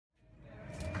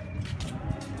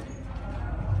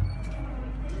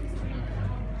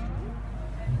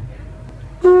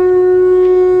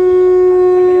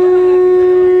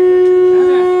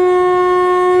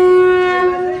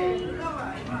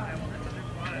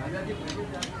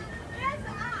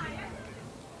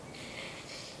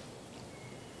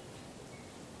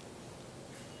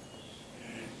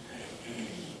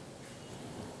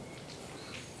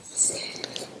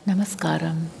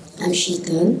Namaskaram. I'm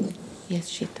Sheetal. Yes,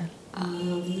 Sheetal.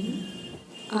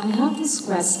 I have this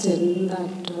question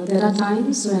that there are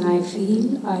times when I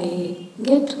feel I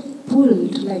get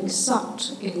pulled, like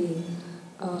sucked in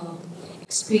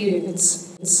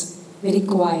experience. It's very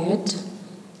quiet,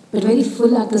 but very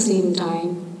full at the same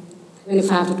time. And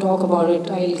if I have to talk about it,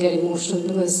 I'll get emotional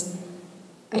because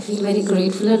I feel very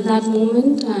grateful at that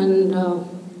moment, and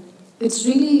it's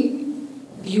really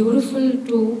beautiful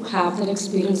to have that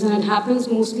experience. And it happens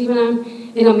mostly when I'm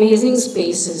in amazing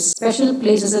spaces, special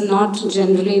places, and not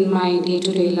generally in my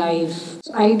day-to-day life.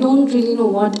 So I don't really know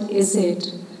what is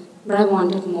it, but I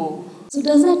want it more. So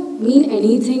does that mean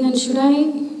anything, and should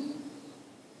I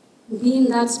be in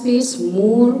that space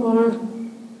more, or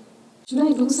should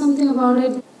I do something about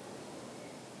it?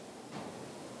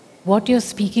 What you're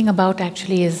speaking about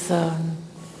actually is an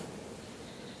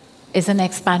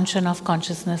expansion of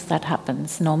consciousness that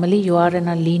happens. Normally you are in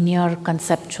a linear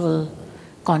conceptual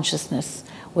consciousness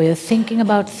where you're thinking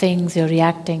about things, you're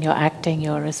reacting, you're acting,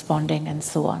 you're responding, and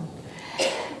so on.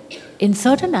 In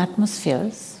certain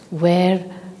atmospheres where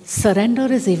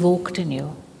surrender is evoked in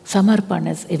you, samarpan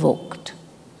is evoked,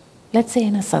 let's say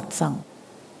in a satsang,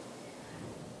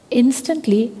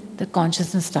 instantly the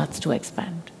consciousness starts to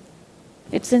expand.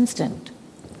 It's instant.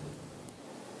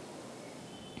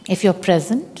 If you're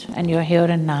present and you're here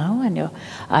and now and your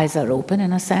eyes are open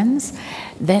in a sense,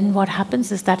 then what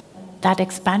happens is that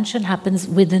expansion happens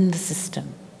within the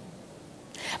system.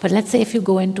 But let's say if you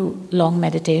go into long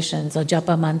meditations or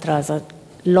japa mantras or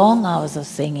long hours of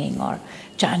singing or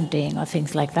chanting or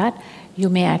things like that, you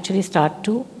may actually start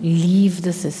to leave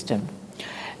the system.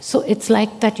 So it's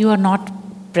like that you are not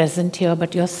present here,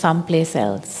 but you're someplace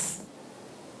else.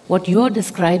 What you're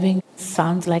describing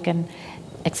sounds like an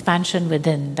expansion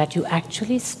within, that you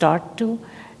actually start to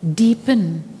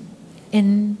deepen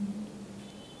in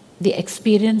the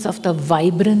experience of the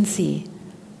vibrancy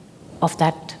of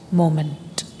that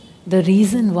moment. The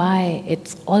reason why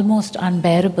it's almost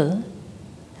unbearable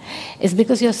is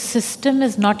because your system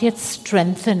is not yet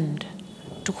strengthened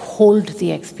to hold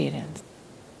the experience.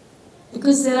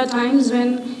 Because there are times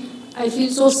when I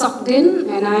feel so sucked in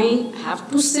and I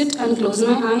have to sit and close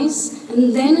my eyes,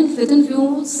 and then within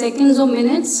few seconds or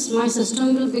minutes my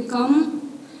system will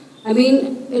become,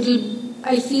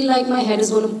 I feel like my head is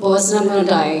going to burst and I'm going to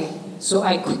die. So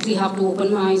I quickly have to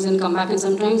open my eyes and come back, and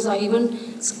sometimes I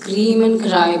even scream and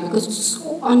cry because it's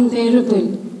so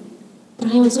unbearable.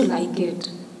 But I also like it.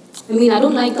 I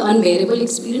don't like the unbearable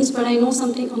experience, but I know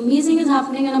something amazing is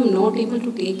happening and I'm not able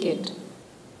to take it.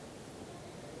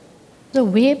 The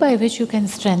way by which you can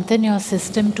strengthen your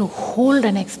system to hold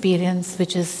an experience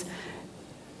which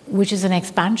is an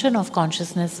expansion of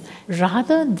consciousness,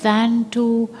 rather than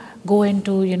to go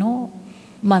into,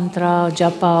 mantra,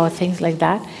 japa or things like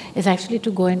that, is actually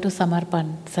to go into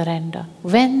samarpan, surrender.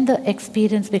 When the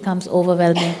experience becomes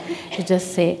overwhelming, you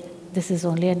just say, this is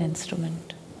only an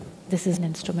instrument. This is an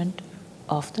instrument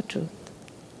of the truth,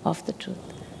 of the truth.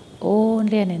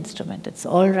 Only an instrument, it's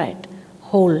all right.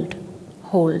 Hold.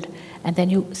 And then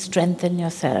you strengthen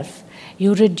yourself.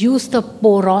 You reduce the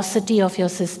porosity of your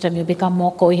system. You become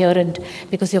more coherent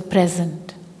because you're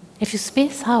present. If you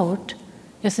space out,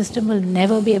 your system will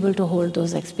never be able to hold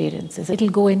those experiences. It'll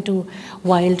go into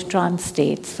wild trance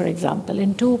states, for example,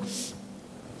 into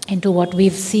what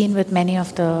we've seen with many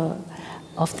of the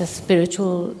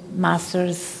spiritual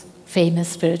masters, famous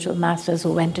spiritual masters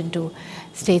who went into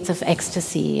states of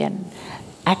ecstasy and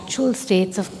actual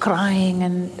states of crying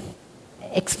and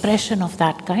expression of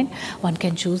that kind. One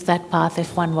can choose that path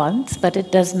if one wants, but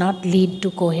it does not lead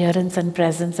to coherence and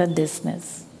presence and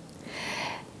this-ness.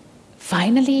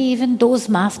 Finally, even those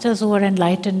masters who were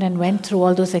enlightened and went through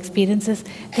all those experiences,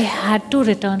 they had to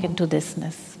return into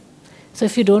this-ness. So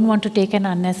if you don't want to take an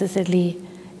unnecessarily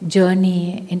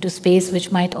journey into space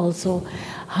which might also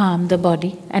harm the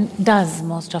body, and does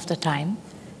most of the time,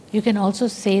 you can also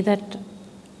say that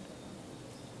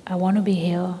I want to be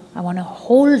here, I want to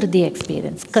hold the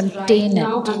experience, contain it. Right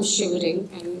now I'm shivering.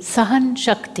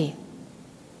 Sahanshakti.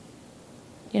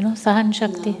 You know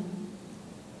sahanshakti? No.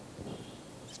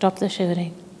 Stop the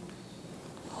shivering.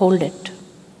 Hold it.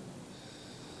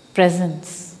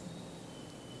 Presence.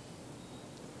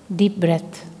 Deep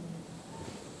breath.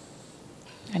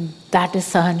 And that is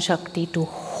sahanshakti, to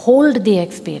hold the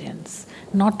experience,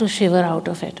 not to shiver out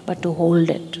of it, but to hold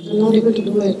it. I'm not able to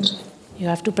do it. You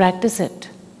have to practice it.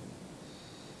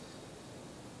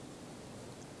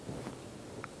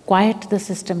 Quiet the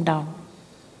system down.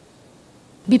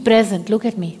 Be present. Look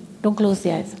at me. Don't close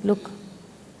the eyes. Look.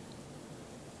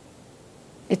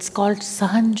 It's called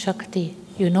sahanshakti.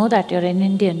 You know that. You're an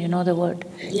Indian. You know the word.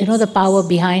 Yes. You know the power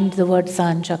behind the word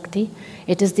sahanshakti.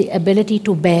 It is the ability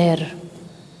to bear.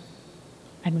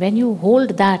 And when you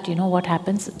hold that, you know what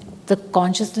happens? The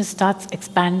consciousness starts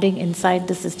expanding inside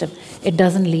the system. It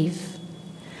doesn't leave.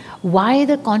 Why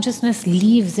the consciousness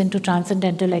leaves into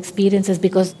transcendental experience is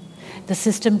because the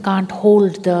system can't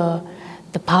hold the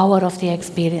power of the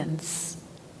experience.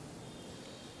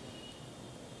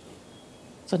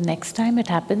 So next time it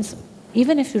happens,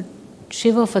 even if you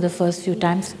shiver for the first few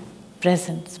times,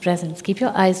 presence. Keep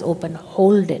your eyes open,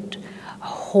 hold it,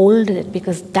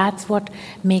 because that's what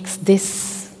makes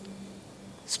this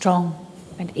strong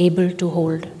and able to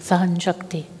hold,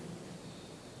 sahanshakti.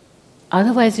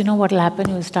 Otherwise, you know what will happen?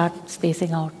 You'll start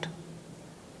spacing out.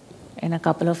 In a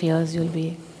couple of years, you'll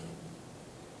be,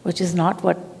 which is not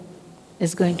what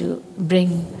is going to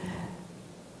bring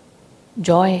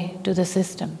joy to the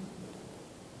system.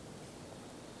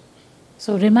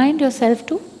 So remind yourself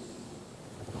to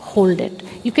hold it.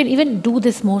 You can even do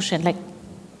this motion, like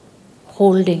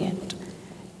holding it.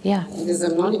 Yeah. Because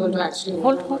I'm not able to actually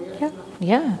Hold.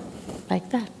 Yeah, like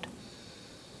that.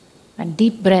 And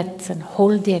deep breaths and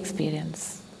hold the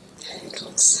experience.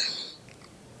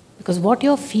 Because what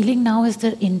you're feeling now is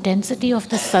the intensity of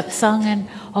the satsang and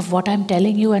of what I'm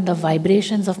telling you and the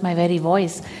vibrations of my very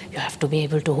voice. You have to be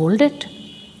able to hold it.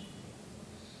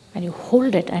 And you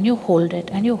hold it and you hold it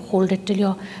and you hold it till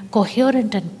you're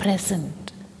coherent and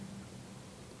present.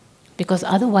 Because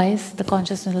otherwise the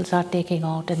consciousness will start taking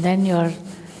out and then you're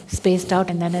spaced out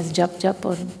and then it's jap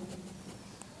or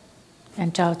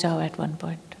and chow at one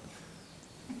point.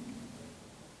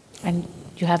 And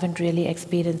you haven't really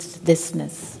experienced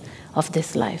this-ness of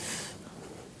this life.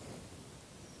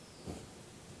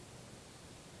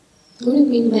 What do you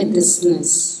mean by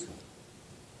this-ness?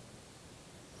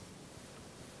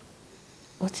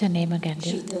 What's your name again,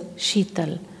 dear? Sheetal.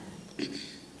 Sheetal.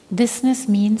 This-ness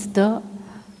means the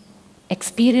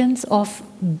experience of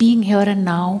being here and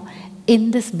now in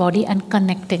this body and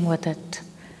connecting with it.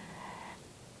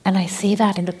 And I say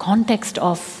that in the context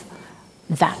of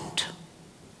that,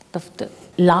 the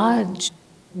large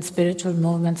spiritual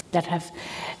movements that have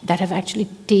actually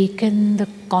taken the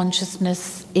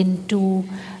consciousness into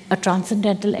a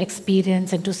transcendental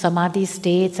experience, into samadhi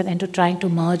states and into trying to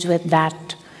merge with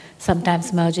that,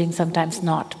 sometimes merging, sometimes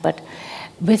not, but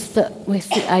with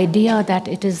the idea that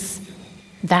it is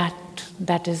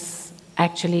that is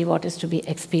actually what is to be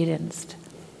experienced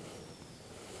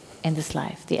in this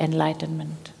life, the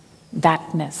enlightenment,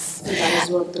 thatness. That is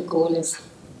what the goal is.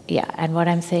 Yeah, and what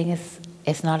I'm saying is,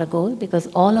 it's not a goal because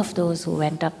all of those who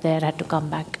went up there had to come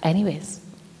back anyways.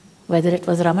 Whether it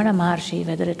was Ramana Maharshi,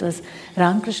 whether it was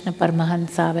Ramakrishna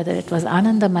Paramahansa, whether it was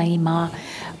Anandamayi Ma,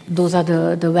 those are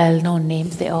the well-known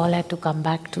names, they all had to come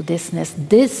back to this-ness.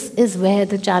 This is where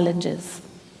the challenge is.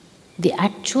 The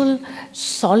actual,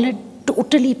 solid,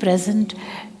 totally present,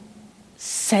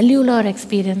 cellular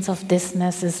experience of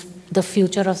this-ness is the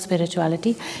future of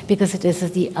spirituality because it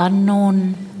is the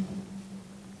unknown.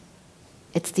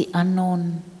 It's the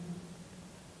unknown.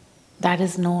 That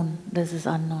is known, this is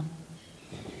unknown.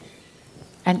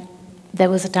 And there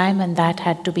was a time when that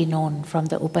had to be known from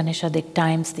the Upanishadic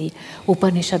times. The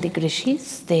Upanishadic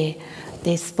rishis, they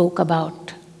spoke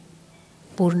about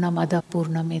Purnamada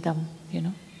Purnamidam,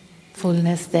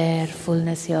 fullness there,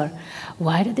 fullness here.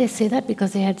 Why did they say that?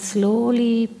 Because they had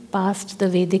slowly past the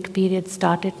Vedic period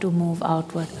started to move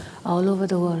outward all over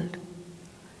the world.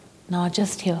 Not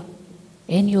just here,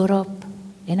 in Europe,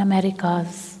 in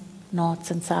Americas,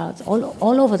 norths and souths,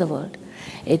 all over the world.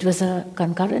 It was a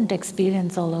concurrent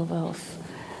experience all over of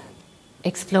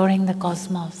exploring the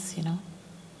cosmos,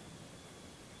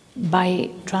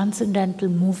 by transcendental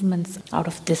movements out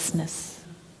of this-ness.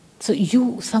 So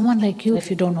someone like you, if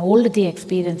you don't hold the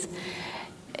experience,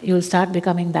 you'll start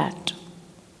becoming that.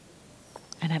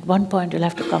 And at one point you'll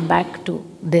have to come back to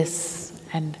this.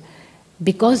 And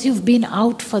because you've been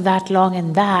out for that long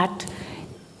in that,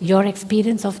 your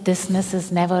experience of this-ness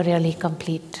is never really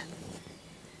complete.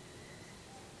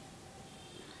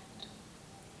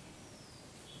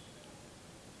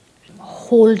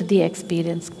 Hold the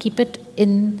experience, keep it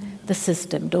in the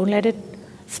system, don't let it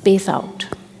space out.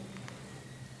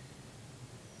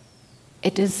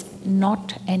 It is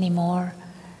not anymore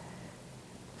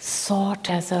sought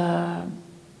as an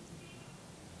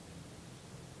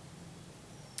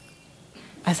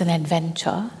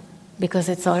adventure, because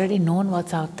it's already known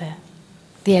what's out there.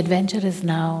 The adventure is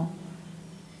now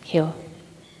here.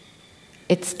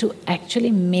 It's to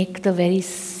actually make the very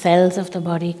cells of the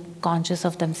body conscious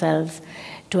of themselves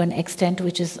to an extent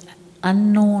which is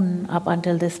unknown up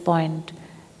until this point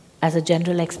as a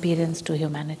general experience to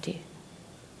humanity.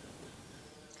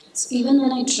 So even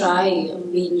when I try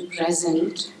being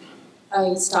present,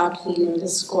 I start feeling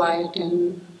this quiet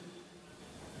and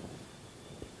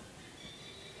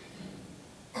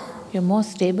You're more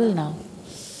stable now.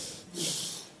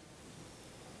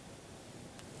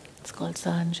 It's called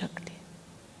sahanshakti.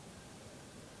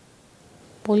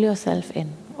 Pull yourself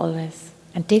in always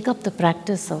and take up the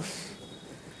practice of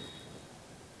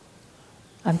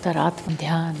antaratma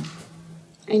dhyan.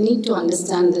 I need to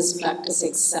understand this practice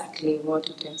exactly what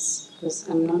it is, because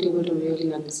I'm not able to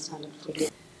really understand it fully.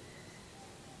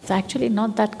 It's actually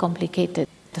not that complicated.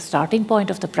 The starting point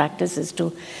of the practice is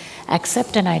to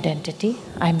accept an identity.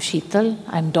 I'm Sheetal,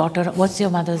 I'm daughter. What's your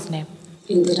mother's name?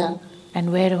 Indira,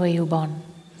 And where were you born?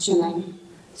 Chennai.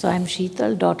 So I'm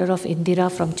Sheetal, daughter of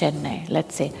Indira from Chennai,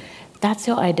 let's say. That's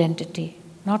your identity.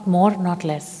 Not more, not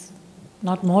less.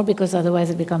 Not more because otherwise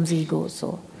it becomes ego.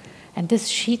 So, and this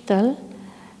Sheetal,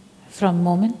 from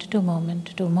moment to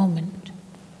moment to moment,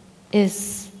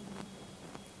 is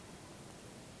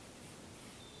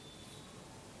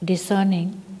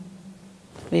discerning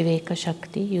viveka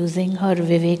shakti, using her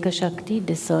viveka shakti,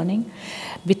 discerning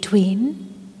between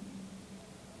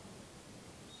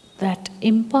that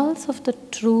impulse of the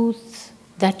truth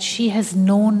that she has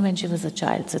known when she was a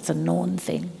child, so it's a known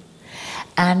thing,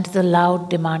 and the loud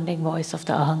demanding voice of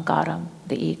the ahankaram,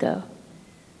 the ego.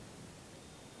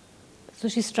 So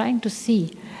she's trying to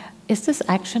see, is this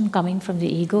action coming from the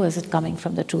ego, is it coming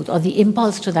from the truth, or the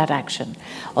impulse to that action,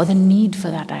 or the need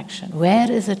for that action?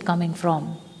 Where is it coming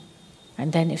from?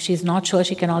 And then if she's not sure,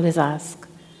 she can always ask.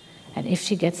 And if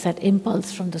she gets that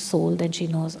impulse from the soul, then she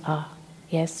knows,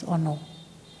 yes or no.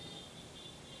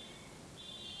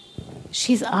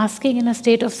 She's asking in a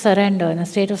state of surrender, in a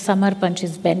state of samarpan.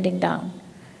 She's bending down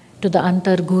to the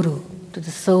antar guru, to the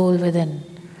soul within,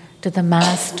 to the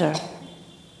master.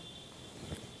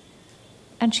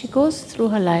 And she goes through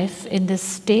her life in this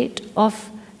state of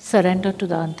surrender to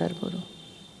the antar guru.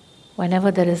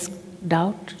 Whenever there is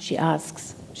doubt, she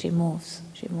asks, she moves.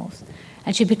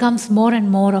 And she becomes more and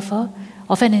more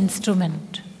of an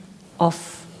instrument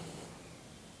of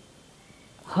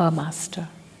her master.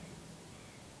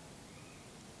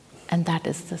 And that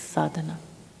is the sadhana,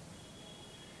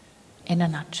 in a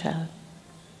nutshell.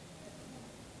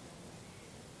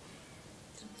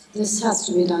 This has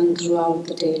to be done throughout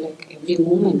the day, like every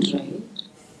moment, right?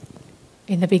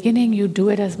 In the beginning, you do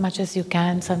it as much as you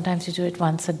can. Sometimes you do it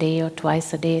once a day or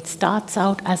twice a day. It starts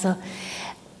out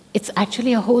it's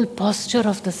actually a whole posture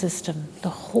of the system. The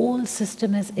whole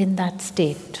system is in that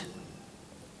state.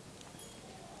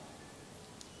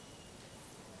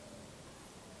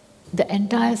 The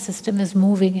entire system is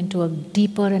moving into a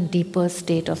deeper and deeper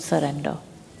state of surrender.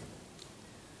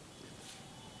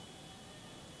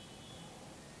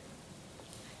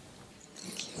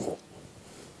 Thank you.